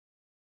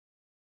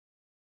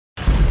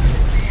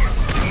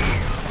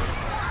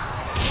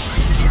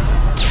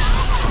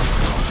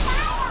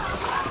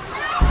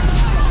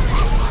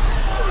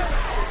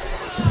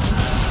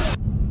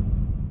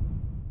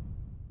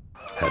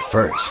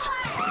first,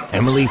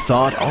 Emily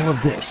thought all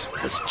of this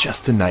was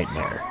just a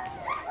nightmare.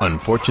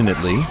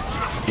 Unfortunately,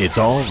 it's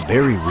all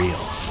very real.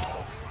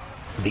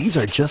 These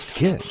are just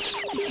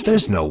kids.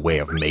 There's no way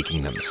of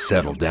making them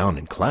settle down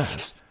in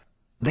class.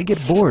 They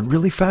get bored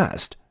really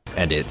fast,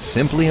 and it's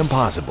simply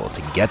impossible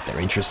to get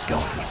their interest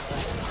going.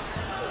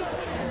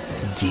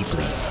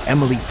 Deeply,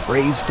 Emily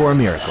prays for a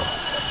miracle,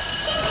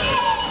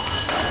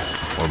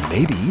 or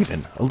maybe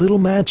even a little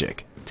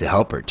magic to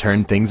help her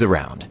turn things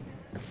around.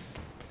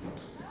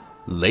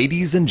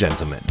 Ladies and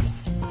gentlemen,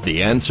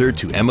 the answer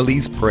to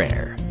Emily's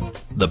prayer,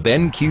 the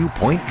BenQ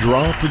Point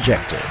Draw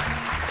Projector.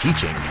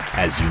 Teaching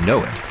as you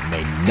know it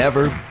may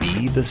never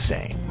be the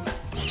same.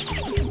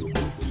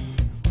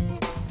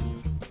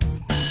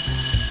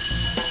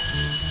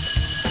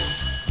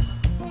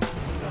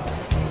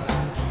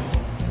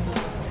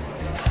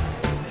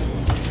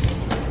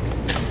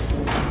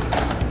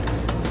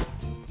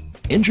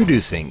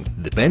 Introducing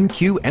the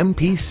BenQ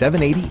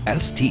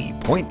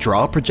MP780ST Point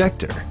Draw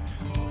Projector.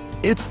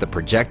 It's the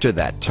projector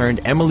that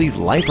turned Emily's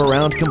life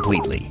around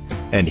completely,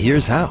 and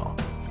here's how.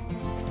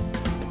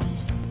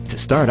 To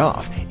start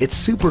off, it's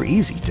super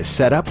easy to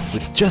set up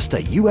with just a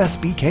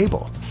USB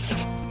cable.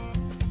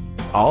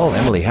 All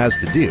Emily has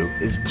to do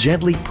is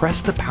gently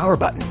press the power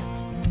button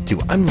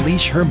to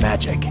unleash her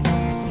magic.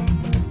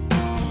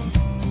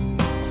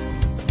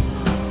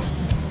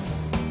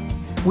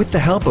 With the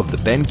help of the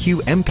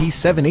BenQ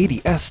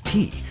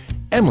MP780ST,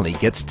 Emily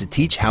gets to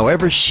teach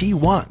however she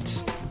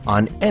wants,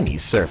 on any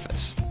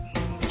surface.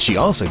 She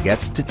also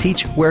gets to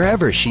teach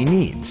wherever she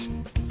needs,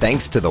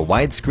 thanks to the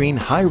widescreen,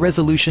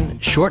 high-resolution,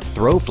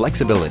 short-throw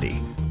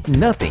flexibility.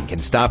 Nothing can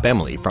stop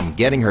Emily from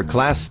getting her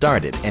class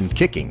started and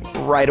kicking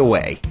right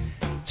away.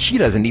 She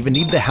doesn't even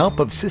need the help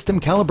of system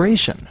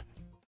calibration.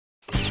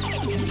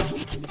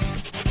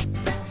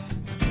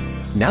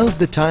 Now's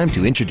the time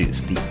to introduce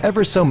the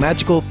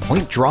ever-so-magical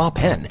point draw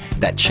pen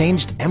that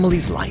changed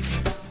Emily's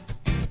life.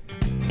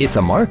 It's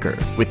a marker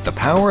with the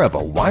power of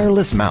a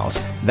wireless mouse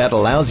that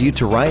allows you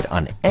to write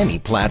on any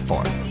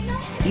platform,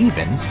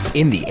 even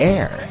in the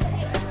air.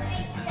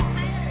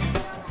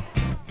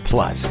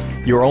 Plus,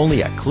 you're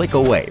only a click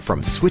away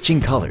from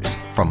switching colors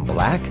from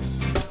black,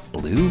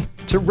 blue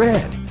to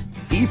red,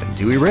 even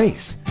to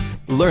erase.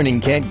 Learning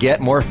can't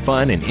get more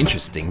fun and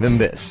interesting than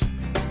this.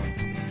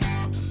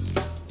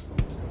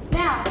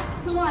 Now,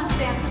 who wants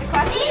to answer the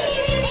question?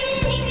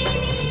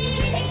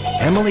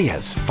 Emily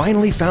has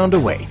finally found a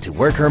way to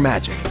work her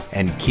magic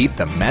and keep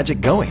the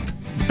magic going,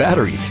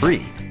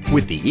 battery-free,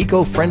 with the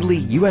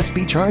eco-friendly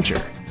USB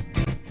charger.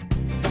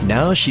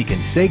 Now she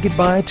can say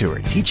goodbye to her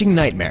teaching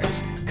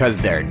nightmares, because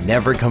they're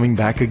never coming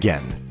back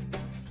again.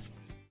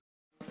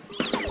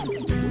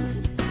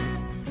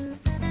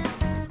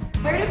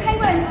 Where do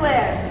penguins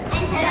live?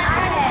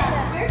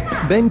 Antarctica. Where's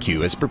that?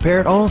 BenQ has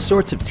prepared all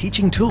sorts of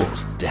teaching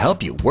tools to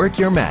help you work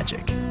your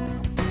magic.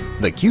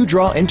 The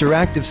QDraw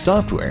interactive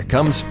software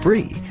comes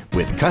free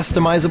with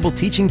customizable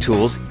teaching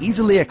tools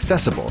easily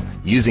accessible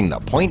using the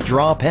point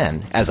draw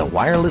pen as a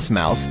wireless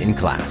mouse in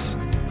class.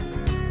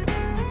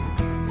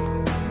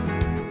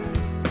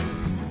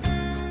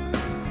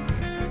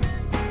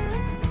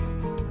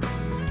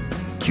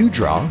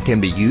 QDraw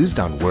can be used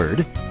on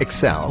Word,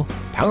 Excel,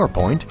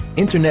 PowerPoint,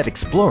 Internet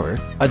Explorer,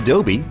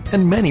 Adobe,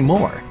 and many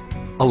more,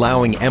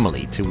 allowing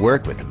Emily to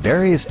work with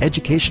various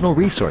educational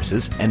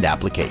resources and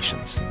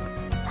applications. And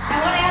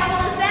what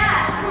animal is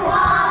that?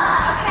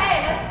 Koala!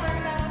 Okay, let's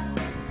learn about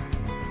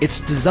it.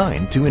 It's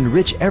designed to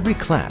enrich every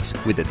class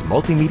with its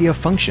multimedia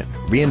function,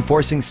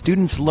 reinforcing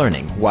students'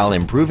 learning while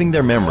improving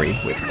their memory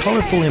with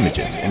colorful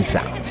images and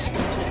sounds.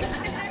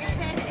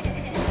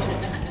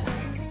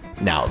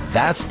 Now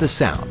that's the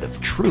sound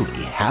of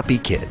truly happy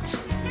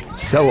kids.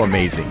 So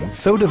amazing,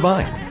 so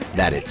divine,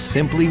 that it's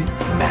simply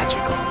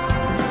magical.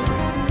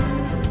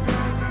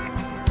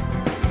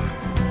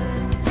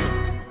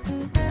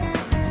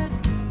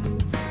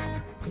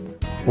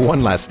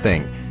 One last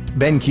thing,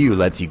 BenQ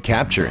lets you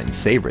capture and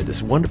savor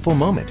this wonderful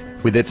moment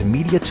with its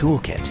media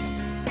toolkit.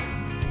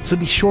 So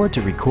be sure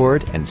to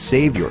record and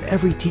save your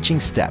every teaching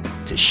step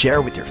to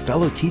share with your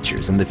fellow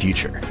teachers in the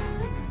future.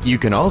 You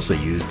can also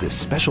use this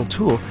special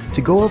tool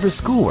to go over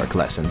schoolwork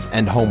lessons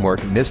and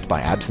homework missed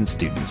by absent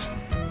students,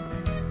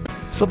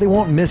 so they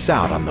won't miss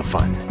out on the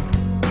fun.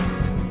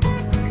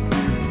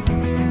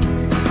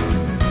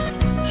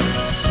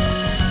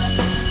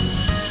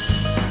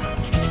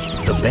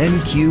 The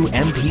BenQ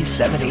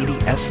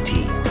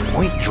MP780ST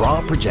Point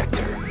Draw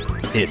Projector.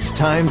 It's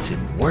time to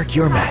work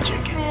your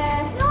magic.